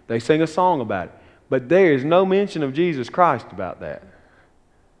you. They sing a song about it. But there is no mention of Jesus Christ about that.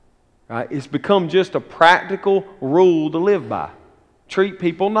 Right? It's become just a practical rule to live by. Treat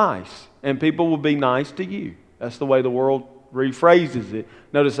people nice, and people will be nice to you. That's the way the world rephrases it.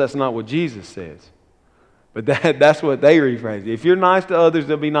 Notice that's not what Jesus says. But that's what they rephrase it. If you're nice to others,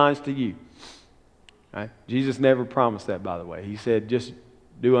 they'll be nice to you. Right? Jesus never promised that, by the way. He said, just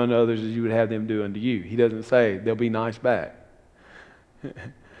do unto others as you would have them do unto you. He doesn't say they'll be nice back.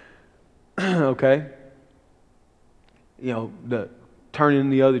 Okay? You know, the turning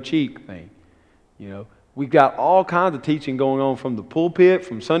the other cheek thing. You know, we've got all kinds of teaching going on from the pulpit,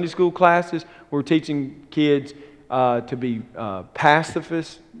 from Sunday school classes. We're teaching kids to be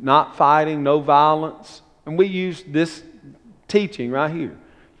pacifists, not fighting, no violence. And we use this teaching right here.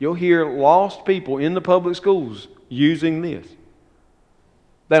 You'll hear lost people in the public schools using this.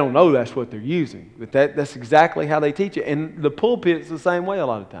 They don't know that's what they're using, but that's exactly how they teach it. And the pulpit's the same way a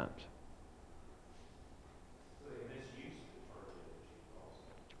lot of times.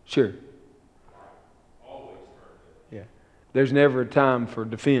 Sure. Yeah. There's never a time for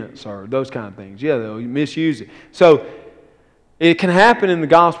defense or those kind of things. Yeah, they'll misuse it. So it can happen in the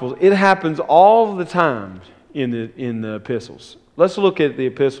Gospels. It happens all the time in the epistles. Let's look at the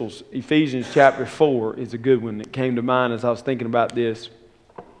epistles. Ephesians chapter 4 is a good one that came to mind as I was thinking about this.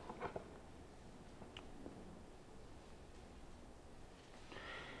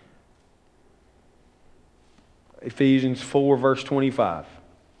 Ephesians 4 verse 25.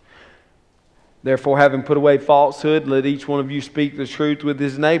 Therefore, having put away falsehood, let each one of you speak the truth with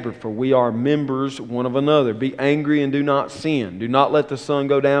his neighbor, for we are members one of another. Be angry and do not sin. Do not let the sun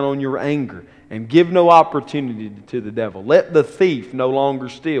go down on your anger, and give no opportunity to the devil. Let the thief no longer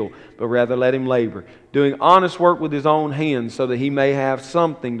steal, but rather let him labor, doing honest work with his own hands, so that he may have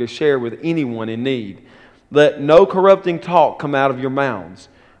something to share with anyone in need. Let no corrupting talk come out of your mouths,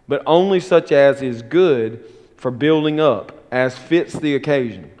 but only such as is good for building up, as fits the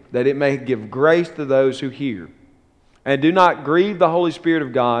occasion, that it may give grace to those who hear. And do not grieve the Holy Spirit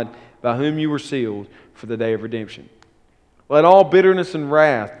of God, by whom you were sealed for the day of redemption. Let all bitterness and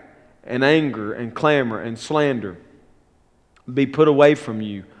wrath and anger and clamor and slander be put away from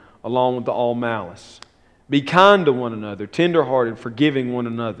you, along with all malice. Be kind to one another, tenderhearted, forgiving one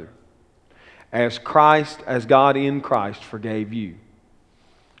another, as God in Christ forgave you.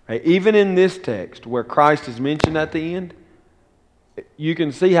 Even in this text, where Christ is mentioned at the end, you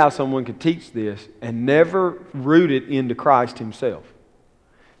can see how someone could teach this and never root it into Christ himself.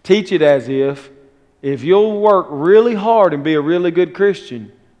 Teach it as if you'll work really hard and be a really good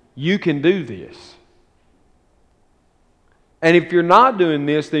Christian, you can do this. And if you're not doing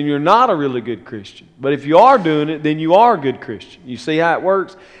this, then you're not a really good Christian. But if you are doing it, then you are a good Christian. You see how it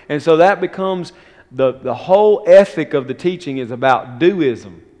works? And so that becomes the whole ethic of the teaching is about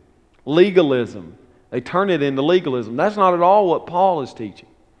doism, legalism. They turn it into legalism. That's not at all what Paul is teaching.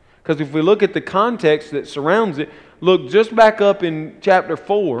 Because if we look at the context that surrounds it, look just back up in chapter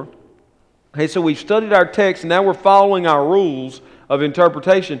 4. Okay, so we've studied our text, and now we're following our rules of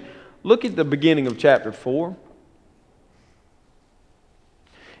interpretation. Look at the beginning of chapter 4.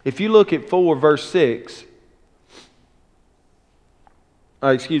 If you look at 4 verse 7,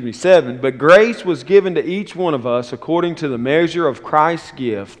 but grace was given to each one of us according to the measure of Christ's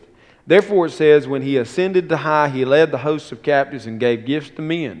gift. Therefore it says, when he ascended to high, he led the hosts of captives and gave gifts to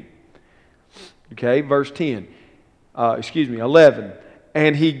men. Okay, verse 10. 11.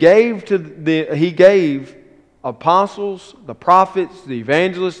 And he gave apostles, the prophets, the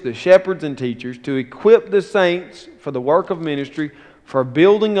evangelists, the shepherds and teachers to equip the saints for the work of ministry, for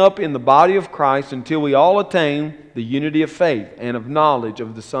building up in the body of Christ until we all attain the unity of faith and of knowledge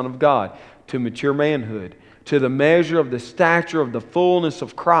of the Son of God, to mature manhood, to the measure of the stature of the fullness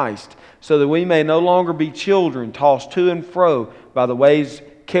of Christ, so that we may no longer be children tossed to and fro by the waves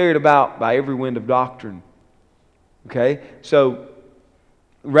carried about by every wind of doctrine. Okay, so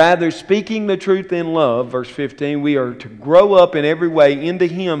rather, speaking the truth in love, verse 15, we are to grow up in every way into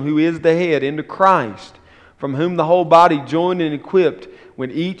Him who is the head, into Christ, from whom the whole body, joined and equipped,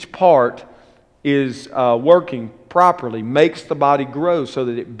 when each part is working properly, makes the body grow so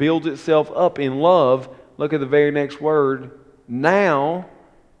that it builds itself up in love. Look at the very next word. Now,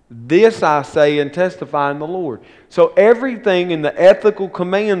 this I say and testify in the Lord. So everything in the ethical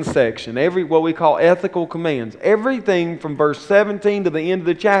command section, what we call ethical commands, everything from verse 17 to the end of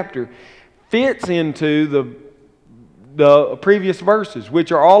the chapter fits into the previous verses,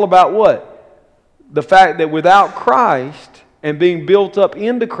 which are all about what? The fact that without Christ and being built up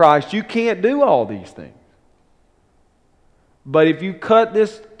into Christ, you can't do all these things. But if you cut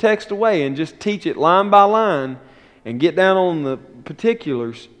this text away and just teach it line by line and get down on the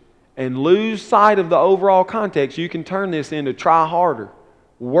particulars, and lose sight of the overall context, you can turn this into try harder,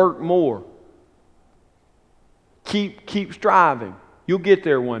 work more, keep striving. You'll get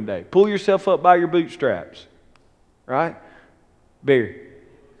there one day. Pull yourself up by your bootstraps. Right? Barry.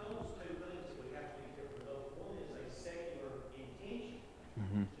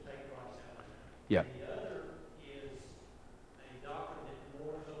 Yeah. The other is a doctrine that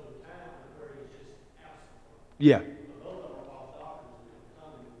morphs over time where it's just absent. Yeah.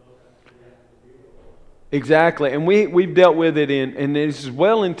 Exactly, and we've dealt with it and it's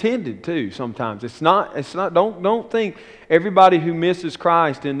well intended too. Sometimes it's not. Don't think everybody who misses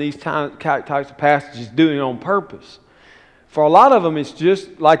Christ in these types of passages is doing it on purpose. For a lot of them, it's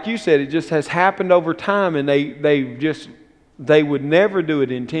just like you said. It just has happened over time, and they would never do it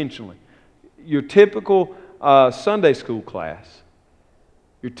intentionally. Your typical Sunday school class,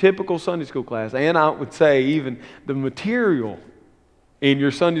 and I would say even the material in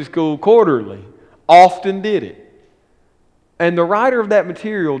your Sunday school quarterly often did it. And the writer of that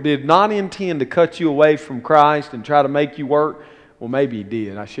material did not intend to cut you away from Christ and try to make you work. Well, maybe he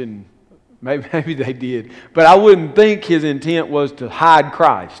did. Maybe they did. But I wouldn't think his intent was to hide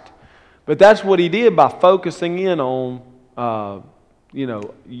Christ. But that's what he did by focusing in on,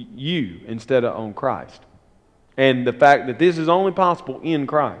 you instead of on Christ. And the fact that this is only possible in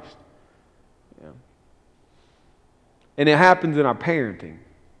Christ. Yeah. And it happens in our parenting.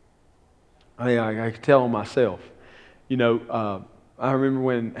 I can tell on myself. I remember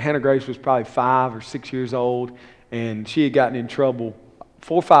when Hannah Grace was probably 5 or 6 years old, and she had gotten in trouble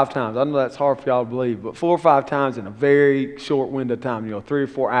 4 or 5 times. I know that's hard for y'all to believe, but 4 or 5 times in a very short window of time, 3 or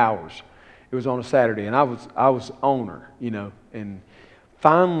 4 hours. It was on a Saturday, and I was on her, and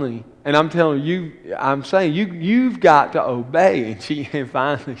finally, and I'm telling you, I'm saying you've got to obey. And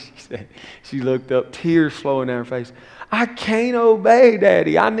finally she looked up, tears flowing down her face. I can't obey,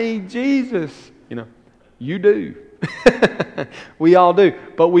 Daddy. I need Jesus. You do. We all do.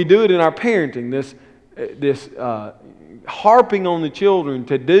 But we do it in our parenting, this harping on the children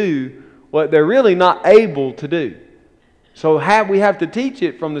to do what they're really not able to do. So we have to teach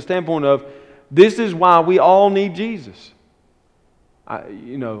it from the standpoint of, this is why we all need Jesus. I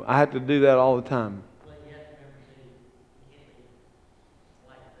have to do that all the time.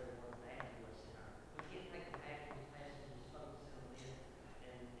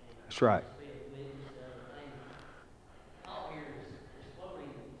 That's right.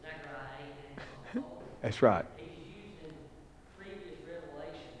 That's right. He's using previous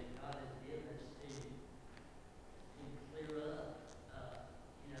revelation that God has given us to clear up.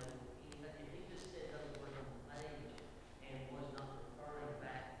 If he just said those words on the page and was not referring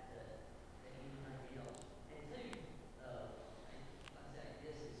back to anything else. And two, I say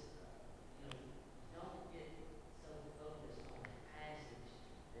this is, don't get so focused on the passage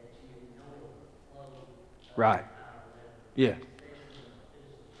that you ignore the flow. Right. Yeah.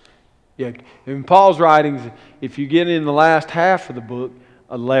 Yeah. In Paul's writings, if you get in the last half of the book,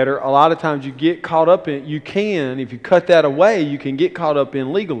 a letter, a lot of times you get caught up in, if you cut that away, you can get caught up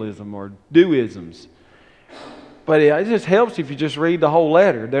in legalism or doisms. But it just helps if you just read the whole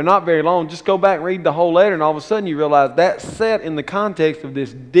letter. They're not very long. Just go back and read the whole letter, and all of a sudden you realize that's set in the context of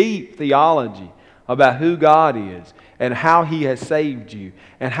this deep theology about who God is and how He has saved you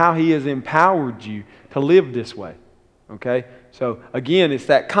and how He has empowered you to live this way. Okay? So again, it's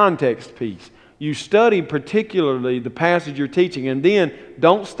that context piece. You study particularly the passage you're teaching, and then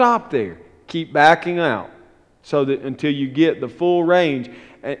don't stop there. Keep backing out so that until you get the full range.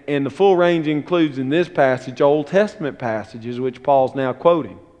 And the full range includes in this passage Old Testament passages, which Paul's now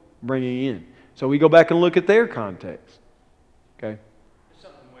quoting, bringing in. So we go back and look at their context. Okay? It's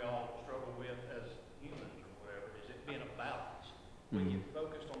something we all struggle with as humans or whatever, is it being a balance. When you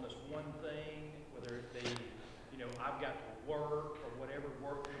focused on this one thing, whether it be, I've got to work or whatever,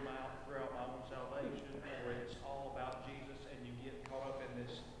 work throughout my own salvation, or it's all about Jesus and you get caught up in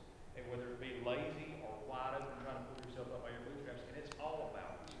this, and whether it be lazy or wide open trying to pull yourself up by your bootstraps, and it's all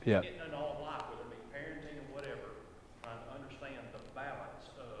about Yeah. getting in all of life, whether it be parenting or whatever, trying to understand the balance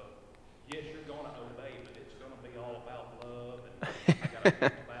of, yes, you're going to obey, but it's going to be all about love, and I got to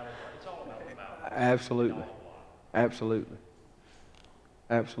pick the battle. It's all about the balance. Absolutely. Absolutely.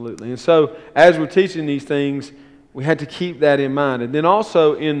 Absolutely. And so, as we're teaching these things, we had to keep that in mind. And then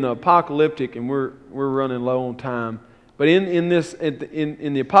also in the apocalyptic, and we're running low on time, but in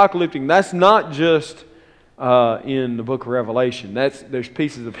the apocalyptic, that's not just in the book of Revelation. There's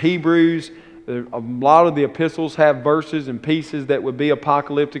pieces of Hebrews. A lot of the epistles have verses and pieces that would be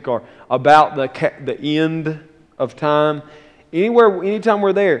apocalyptic or about the end of time. Anytime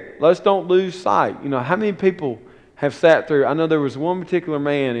we're there, let's don't lose sight. How many people have sat through? I know there was one particular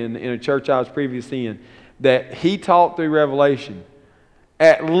man in a church I was previously in that he taught through Revelation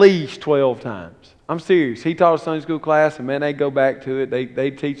at least 12 times. I'm serious. He taught a Sunday school class, and man, they go back to it.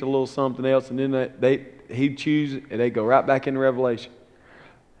 They teach a little something else, and then he'd choose it, and they go right back into Revelation.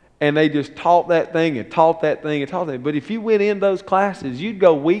 And they just taught that thing and taught that thing and taught that. But if you went in those classes, you'd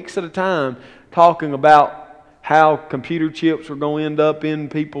go weeks at a time talking about how computer chips were going to end up in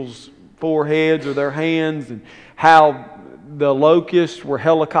people's foreheads or their hands, and how the locusts were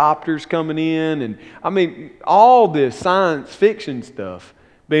helicopters coming in. And I mean, all this science fiction stuff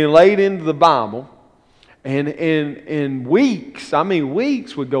being laid into the Bible. And in weeks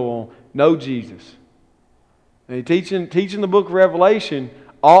would go on. No Jesus. And teaching the book of Revelation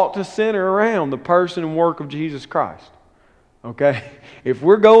ought to center around the person and work of Jesus Christ. Okay? If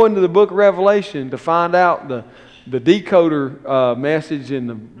we're going to the book of Revelation to find out the decoder message in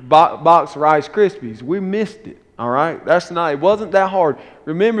the box of Rice Krispies, we missed it. All right? It wasn't that hard.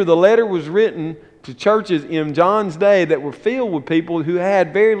 Remember, the letter was written to churches in John's day that were filled with people who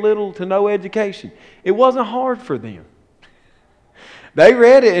had very little to no education. It wasn't hard for them. They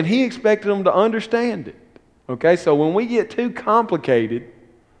read it and he expected them to understand it. Okay? So when we get too complicated,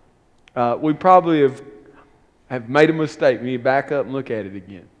 we probably have made a mistake. We need to back up and look at it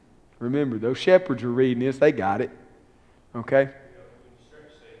again. Remember, those shepherds were reading this. They got it. Okay?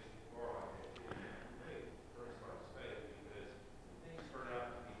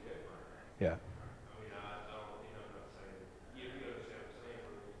 Yeah.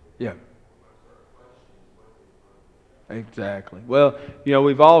 Yeah. Exactly. Well,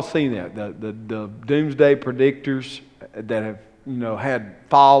 we've all seen that. The doomsday predictors that have, had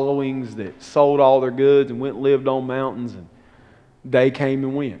followings that sold all their goods and went and lived on mountains, and they came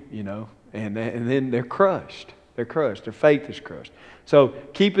and went, and then they're crushed. They're crushed. Their faith is crushed. So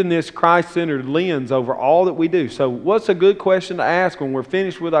keeping this Christ-centered lens over all that we do. So what's a good question to ask when we're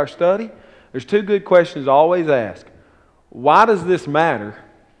finished with our study? There's two good questions to always ask. Why does this matter?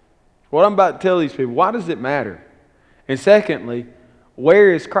 What I'm about to tell these people, why does it matter? And secondly,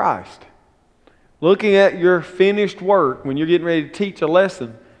 where is Christ? Looking at your finished work, when you're getting ready to teach a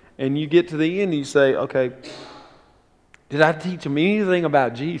lesson, and you get to the end and you say, okay, did I teach them anything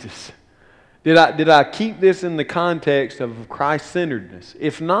about Jesus? Did I keep this in the context of Christ-centeredness?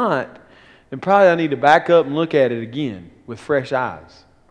 If not, then probably I need to back up and look at it again with fresh eyes.